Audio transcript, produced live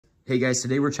Hey guys,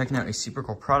 today we're checking out a super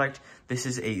cool product. This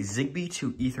is a Zigbee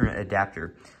to Ethernet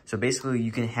adapter. So basically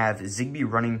you can have Zigbee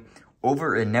running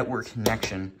over a network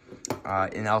connection,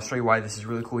 and I'll show you why this is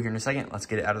really cool here in a second. Let's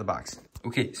get it out of the box.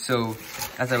 Okay, so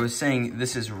as I was saying,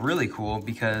 this is really cool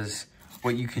because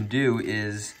what you can do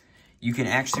is you can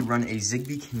actually run a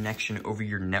Zigbee connection over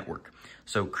your network.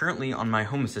 So currently on my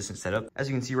Home Assistant setup, as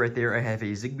you can see right there, I have a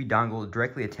Zigbee dongle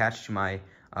directly attached to my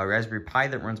Raspberry Pi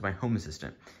that runs my Home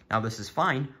Assistant. Now this is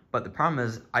fine, but the problem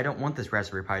is I don't want this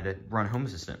Raspberry Pi to run Home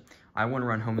Assistant. I want to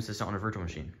run Home Assistant on a virtual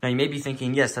machine. Now you may be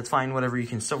thinking, yes, that's fine, whatever, you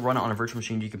can still run it on a virtual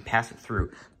machine, you can pass it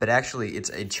through. But actually it's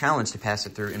a challenge to pass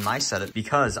it through in my setup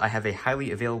because I have a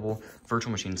highly available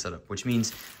virtual machine setup, which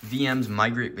means VMs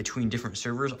migrate between different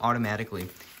servers automatically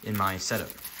in my setup.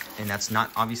 And that's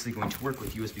not obviously going to work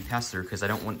with USB pass-through because I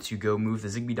don't want to go move the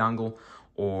Zigbee dongle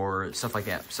or stuff like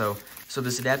that. So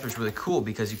this adapter is really cool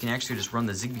because you can actually just run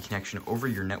the Zigbee connection over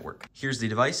your network. Here's the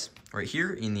device right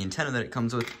here and the antenna that it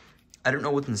comes with. I don't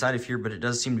know what's inside of here, but it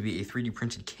does seem to be a 3D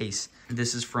printed case.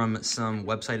 This is from some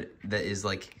website that is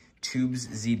like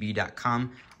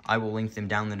TubesZB.com. I will link them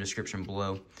down in the description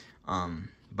below.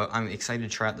 But I'm excited to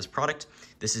try out this product.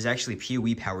 This is actually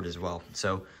PoE powered as well.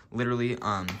 So literally,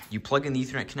 you plug in the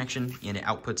Ethernet connection and it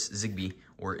outputs Zigbee,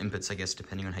 or inputs, I guess,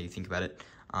 depending on how you think about it.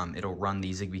 It'll run the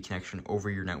Zigbee connection over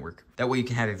your network. That way you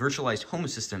can have a virtualized Home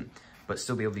Assistant, but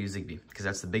still be able to use Zigbee, because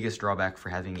that's the biggest drawback for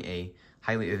having a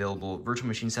highly available virtual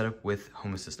machine setup with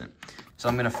Home Assistant. So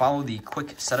I'm gonna follow the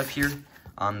quick setup here.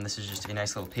 This is just a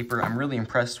nice little paper. I'm really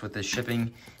impressed with the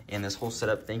shipping and this whole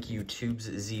setup. Thank you,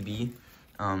 TubesZB.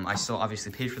 I still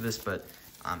obviously paid for this, but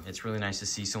it's really nice to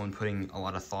see someone putting a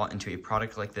lot of thought into a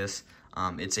product like this.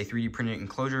 It's a 3D printed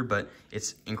enclosure, but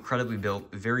it's incredibly built,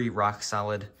 very rock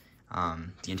solid.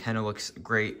 The antenna looks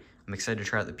great. I'm excited to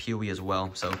try out the PoE as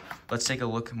well. So let's take a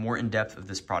look more in depth of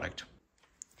this product.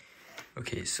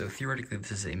 Okay, so theoretically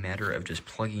this is a matter of just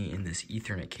plugging in this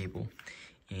Ethernet cable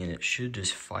and it should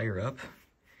just fire up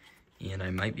and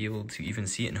I might be able to even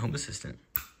see it in Home Assistant.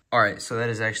 Alright, so that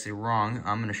is actually wrong.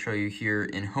 I'm going to show you here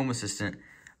in Home Assistant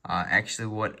actually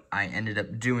what I ended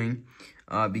up doing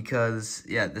because,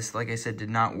 yeah, this, like I said, did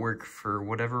not work for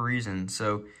whatever reason.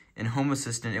 So in Home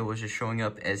Assistant, it was just showing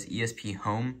up as ESP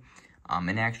Home,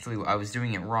 and actually I was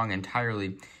doing it wrong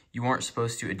entirely. You aren't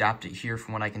supposed to adopt it here.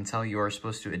 From what I can tell, you are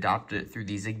supposed to adopt it through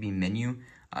the Zigbee menu,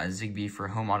 Zigbee for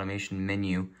Home Automation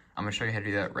menu. I'm going to show you how to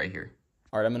do that right here.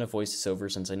 Alright, I'm going to voice this over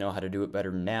since I know how to do it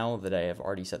better now that I have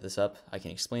already set this up. I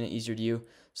can explain it easier to you.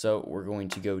 So we're going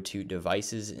to go to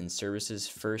Devices and Services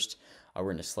first. We're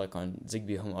going to select on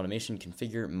Zigbee Home Automation,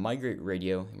 Configure, Migrate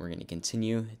Radio, and we're going to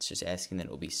continue. It's just asking that it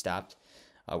will be stopped.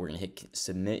 We're going to hit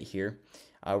Submit here.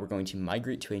 We're going to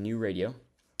migrate to a new radio.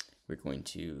 We're going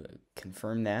to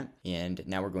confirm that, and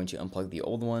now we're going to unplug the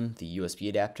old one, the USB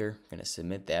adapter. We're going to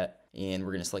submit that, and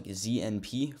we're going to select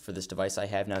ZNP for this device I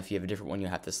have. Now, if you have a different one,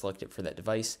 you'll have to select it for that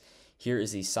device. Here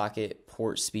is the socket,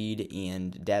 port speed,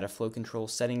 and data flow control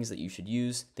settings that you should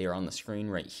use. They are on the screen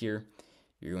right here.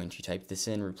 You're going to type this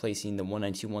in, replacing the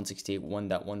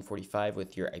 192.168.1.145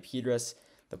 with your IP address.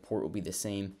 The port will be the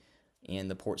same,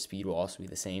 and the port speed will also be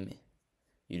the same.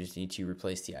 You just need to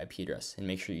replace the IP address and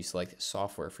make sure you select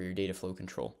software for your data flow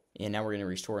control. And now we're going to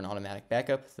restore an automatic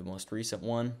backup, the most recent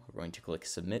one. We're going to click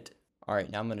Submit.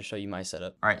 Alright, now I'm going to show you my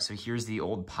setup. Alright, so here's the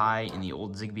old Pi and the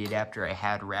old Zigbee adapter I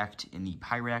had racked in the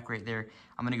Pi rack right there.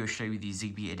 I'm going to go show you the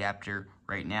Zigbee adapter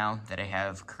right now that I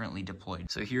have currently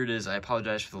deployed. So here it is. I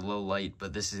apologize for the low light,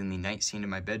 but this is in the nightstand in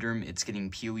my bedroom. It's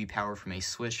getting PoE power from a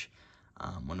switch,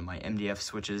 one of my MDF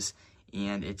switches.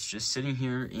 And it's just sitting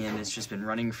here, and it's just been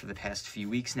running for the past few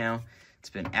weeks now. It's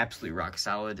been absolutely rock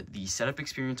solid. The setup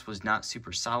experience was not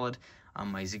super solid.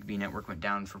 My Zigbee network went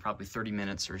down for probably 30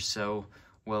 minutes or so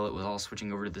while it was all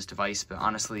switching over to this device, but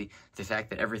honestly, the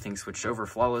fact that everything switched over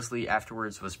flawlessly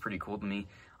afterwards was pretty cool to me.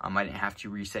 I didn't have to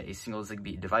reset a single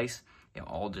Zigbee device. It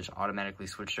all just automatically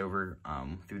switched over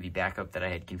through the backup that I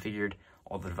had configured.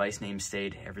 All the device names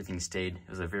stayed, everything stayed. It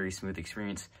was a very smooth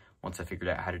experience once I figured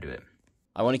out how to do it.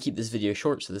 I want to keep this video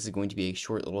short, so this is going to be a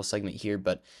short little segment here,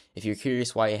 but if you're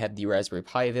curious why I have the Raspberry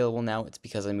Pi available now, it's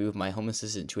because I moved my Home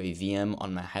Assistant to a VM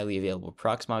on my highly available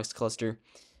Proxmox cluster.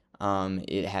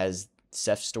 It has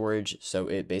Ceph storage, so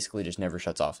it basically just never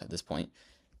shuts off at this point,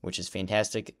 which is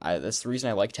fantastic. That's the reason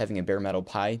I liked having a bare metal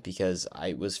Pi, because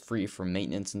I was free from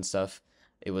maintenance and stuff.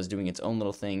 It was doing its own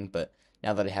little thing, but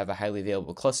now that I have a highly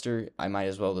available cluster, I might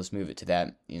as well just move it to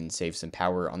that and save some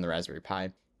power on the Raspberry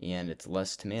Pi. And it's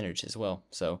less to manage as well.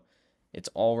 So it's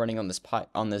all running on this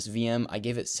VM. I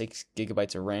gave it 6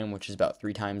 gigabytes of RAM, which is about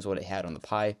 3 times what it had on the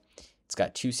Pi. It's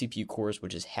got 2 CPU cores,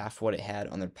 which is half what it had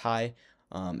on the Pi.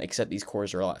 except these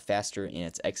cores are a lot faster and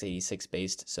it's x86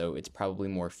 based, so it's probably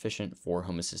more efficient for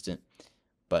Home Assistant.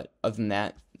 But other than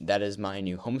that, that is my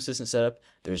new Home Assistant setup.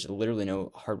 There's literally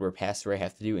no hardware pass-through I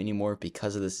have to do anymore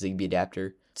because of this Zigbee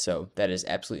adapter. So that is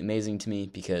absolutely amazing to me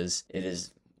because it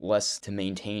is less to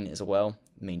maintain as well,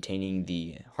 maintaining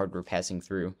the hardware passing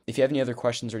through. If you have any other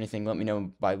questions or anything, let me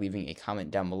know by leaving a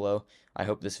comment down below. I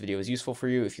hope this video is useful for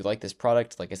you. If you like this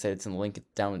product, like I said, it's in the link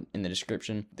down in the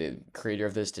description. The creator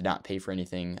of this did not pay for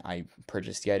anything. I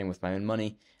purchased the item with my own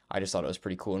money. I just thought it was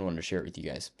pretty cool and wanted to share it with you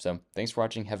guys. So thanks for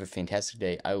watching. Have a fantastic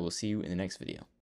day. I will see you in the next video.